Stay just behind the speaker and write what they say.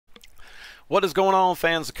What is going on,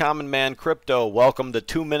 fans of Common Man Crypto? Welcome to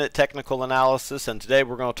 2-Minute Technical Analysis, and today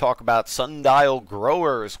we're going to talk about Sundial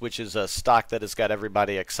Growers, which is a stock that has got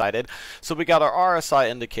everybody excited. So we got our RSI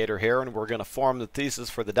indicator here, and we're going to form the thesis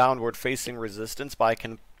for the downward facing resistance by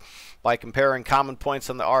comparing common points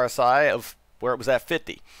on the RSI of where it was at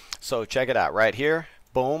 50. So check it out right here.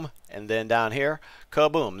 Boom, and then down here,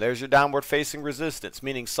 kaboom. There's your downward facing resistance,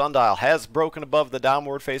 meaning Sundial has broken above the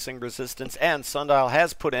downward facing resistance, and Sundial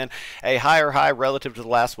has put in a higher high relative to the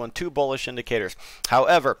last one, two bullish indicators.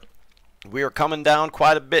 However, we are coming down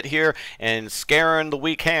quite a bit here and scaring the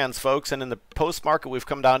weak hands, folks. And in the post market, we've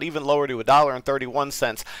come down even lower to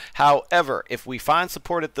 $1.31. However, if we find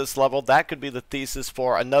support at this level, that could be the thesis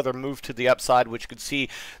for another move to the upside, which could see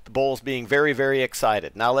the bulls being very, very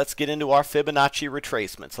excited. Now let's get into our Fibonacci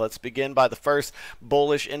retracements. Let's begin by the first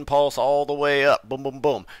bullish impulse all the way up. Boom, boom,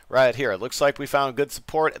 boom. Right here. It looks like we found good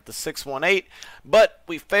support at the 618, but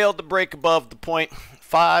we failed to break above the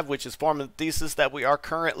 0.5, which is forming the thesis that we are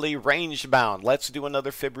currently range bound. Let's do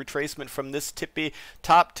another fib retracement from this tippy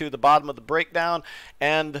top to the bottom of the breakdown,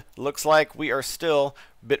 and looks like we are still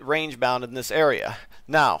a bit range bound in this area.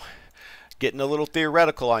 Now, getting a little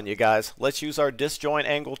theoretical on you guys, let's use our disjoint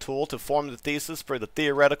angle tool to form the thesis for the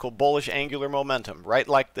theoretical bullish angular momentum. Right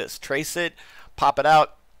like this. Trace it, pop it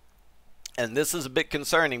out. And this is a bit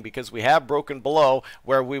concerning because we have broken below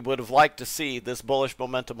where we would have liked to see this bullish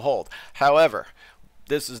momentum hold. However,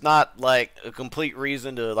 this is not like a complete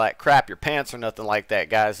reason to like crap your pants or nothing like that,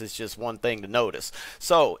 guys. It's just one thing to notice.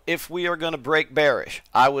 So if we are going to break bearish,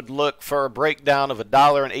 I would look for a breakdown of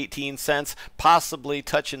 $1.18, possibly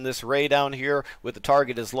touching this ray down here with the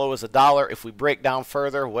target as low as $1. If we break down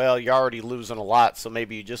further, well, you're already losing a lot, so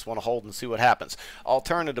maybe you just want to hold and see what happens.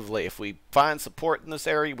 Alternatively, if we find support in this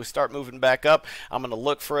area, we start moving back up, I'm going to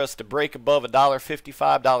look for us to break above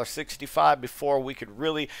 $1.55, $1.65 before we could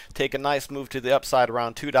really take a nice move to the upside around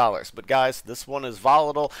 $2. But guys, this one is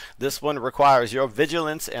volatile. This one requires your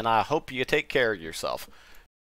vigilance, and I hope you take care of yourself.